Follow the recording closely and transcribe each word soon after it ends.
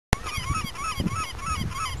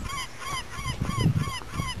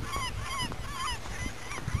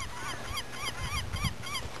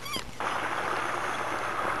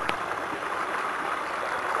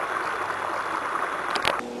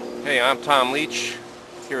I'm Tom Leach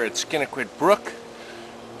here at Skinequit Brook.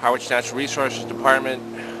 Harwich Natural Resources Department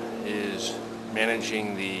is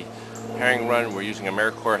managing the herring run. We're using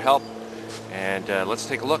AmeriCorps help, and let's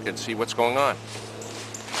take a look and see what's going on.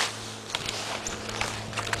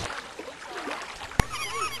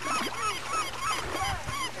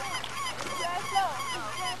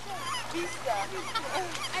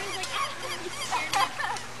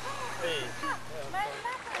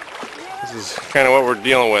 This is kind of what we're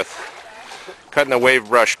dealing with. Cutting the wave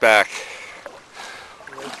brush back.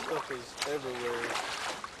 That stuff is everywhere.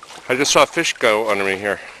 I just saw a fish go under me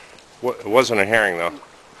here. It wasn't a herring though.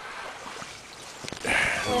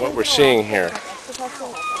 What we're seeing here,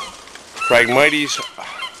 Phragmites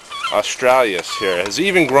australis here has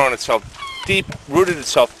even grown itself deep, rooted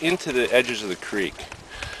itself into the edges of the creek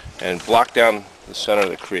and blocked down the center of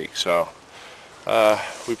the creek. So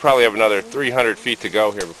we probably have another 300 feet to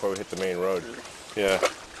go here before we hit the main road. Yeah,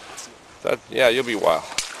 yeah, you'll be wild.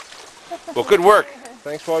 Well, good work.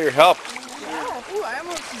 Thanks for all your help. Yeah. Ooh, I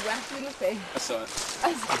almost whacked you in the face. I saw it.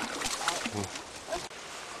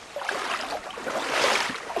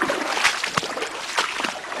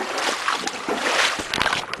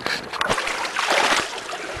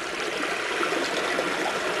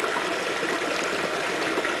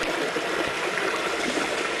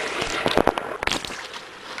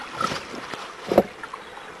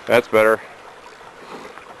 That's better.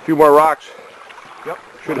 A few more rocks. Yep.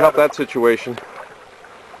 Should help that situation.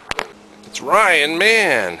 It's Ryan,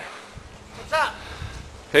 man. What's up?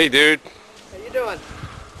 Hey, dude. How you doing?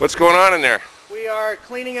 What's going on in there? We are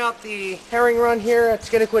cleaning out the herring run here at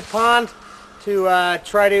Skinequit Pond to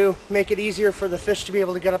try to make it easier for the fish to be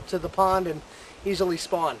able to get up to the pond and easily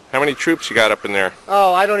spawn. How many troops you got up in there?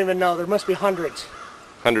 Oh, I don't even know. There must be hundreds.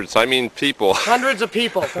 Hundreds. I mean people. Hundreds of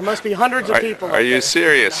people. There must be hundreds of people. Are you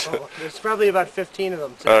serious? No, there's probably about 15 of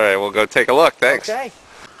them. All right, we'll go take a look. Thanks. Okay.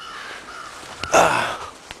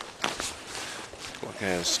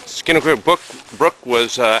 Skinequit Brook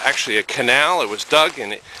was actually a canal. It was dug in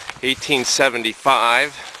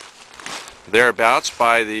 1875, thereabouts,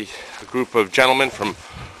 by a group of gentlemen from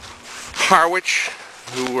Harwich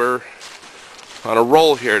who were on a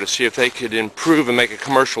roll here to see if they could improve and make a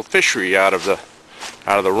commercial fishery out of the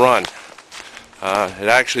run. It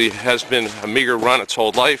actually has been a meager run its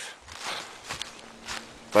whole life,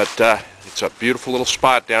 but it's a beautiful little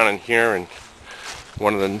spot down in here and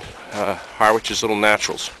one of the Harwich's little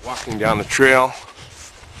naturals. Walking down the trail,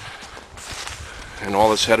 and all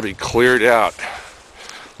this had to be cleared out.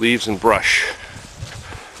 Leaves and brush.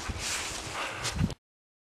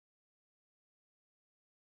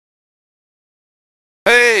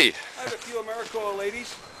 Hey! I have a few AmeriCorps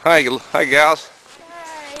ladies. Hi gals. Hi.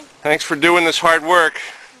 Thanks for doing this hard work.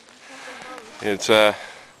 It's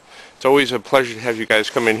always a pleasure to have you guys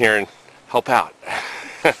come in here and help out.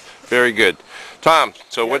 Very good. Tom,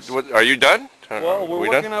 so yes. what are you done? Well, we're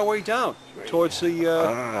working our way down towards the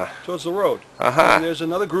road. And there's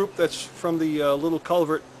another group that's from the little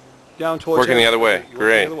culvert down towards. Working the other way.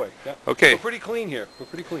 Great. The other way. Yeah. Okay. We're pretty clean here. We're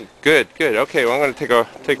pretty clean. Good. Okay. Well, I'm going to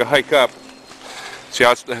take a hike up. See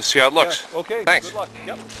how it looks. Yeah. Okay. Thanks. Good luck.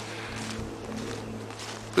 Yep.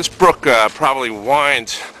 This brook probably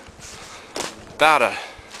winds about a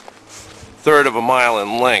third of a mile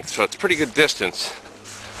in length, so it's a pretty good distance.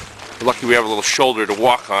 We're lucky we have a little shoulder to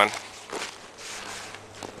walk on.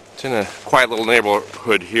 It's in a quiet little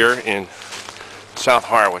neighborhood here in South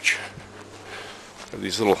Harwich. We have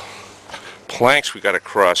these little planks we got to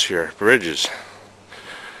cross here, bridges.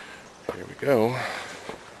 Here we go.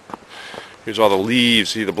 Here's all the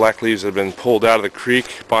leaves. See the black leaves that have been pulled out of the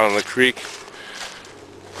creek, bottom of the creek.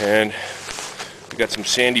 And we got some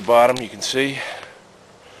sandy bottom, you can see.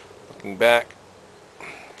 Looking back,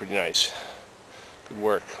 pretty nice. Good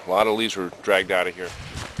work. A lot of leaves were dragged out of here. A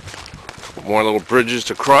couple more little bridges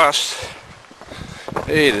to cross.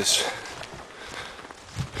 Hey, this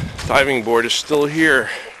diving board is still here.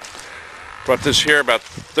 Brought this here about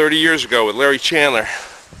 30 years ago with Larry Chandler.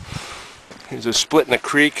 Here's a split in the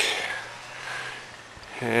creek.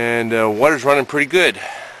 And water's running pretty good. Of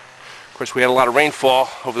course, we had a lot of rainfall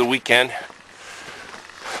over the weekend.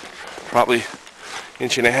 Probably 1.5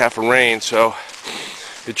 inches of rain, so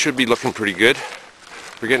it should be looking pretty good.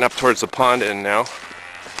 We're getting up towards the pond end now.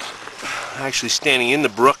 Actually standing in the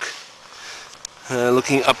brook,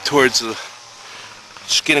 looking up towards the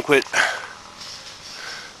Skinequit.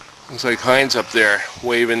 Looks like Heinz up there,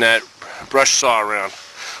 waving that brush saw around.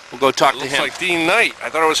 We'll go talk to him. Looks like Dean Knight.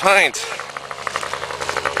 I thought it was Heinz.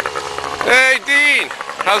 Hey, Dean!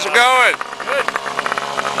 How's it going? Good.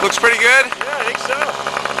 Looks pretty good? Yeah, I think so.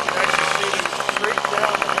 Actually shooting straight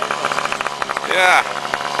down the head. Yeah.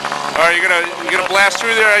 All you're gonna blast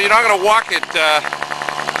through there. You're not gonna walk it.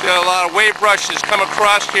 You know, a lot of wave rushes come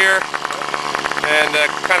across here and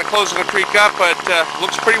kind of closing the creek up, but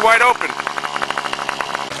looks pretty wide open.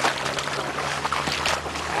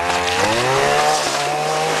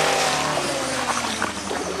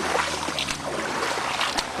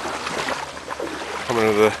 Coming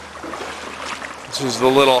to the. This is the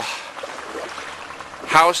little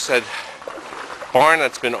house, that barn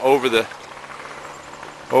that's been over the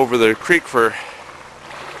creek for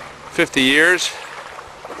 50 years,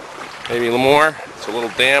 maybe a little more. It's a little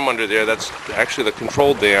dam under there. That's actually the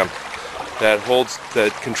control dam that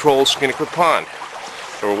controls Skinequit Pond.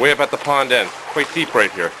 So we're way up at the pond end, quite deep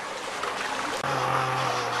right here.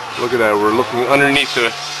 Look at that, we're looking underneath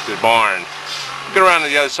the barn. Get around to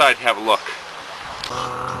the other side and have a look.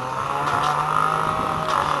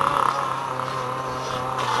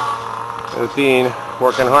 There's Dean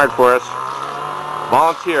working hard for us.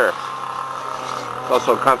 Volunteer.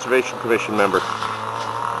 Also a Conservation Commission member.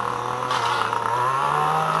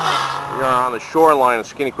 We are on the shoreline of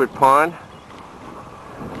Skinequit Pond.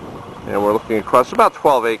 And we're looking across about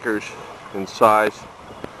 12 acres in size.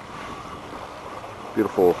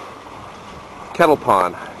 Beautiful kettle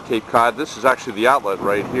pond, Cape Cod. This is actually the outlet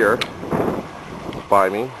right here by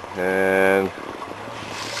me. And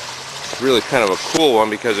it's really kind of a cool one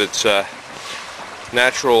because it's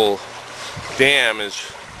natural dam is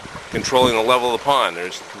controlling the level of the pond.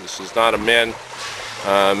 This is not a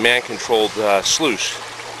man-controlled sluice.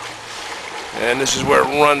 And this is where it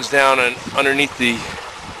runs down and underneath the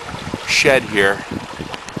shed here.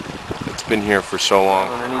 It's been here for so long.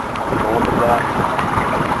 Underneath, look at that.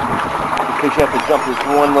 Because you have to jump this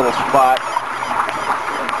one little spot.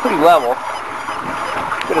 Pretty level.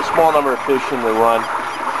 Get a small number of fish in the run.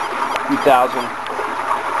 A few thousand.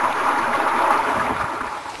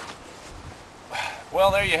 Well,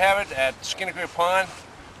 there you have it at Skinequit Pond,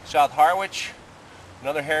 South Harwich.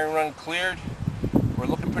 Another herring run cleared. We're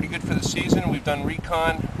looking pretty good for the season. We've done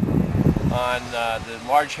recon on the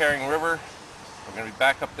large herring river. We're going to be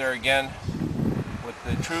back up there again with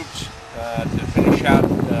the troops to finish out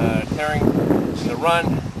clearing the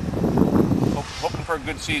run. Hoping for a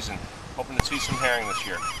good season. Hoping to see some herring this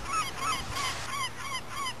year.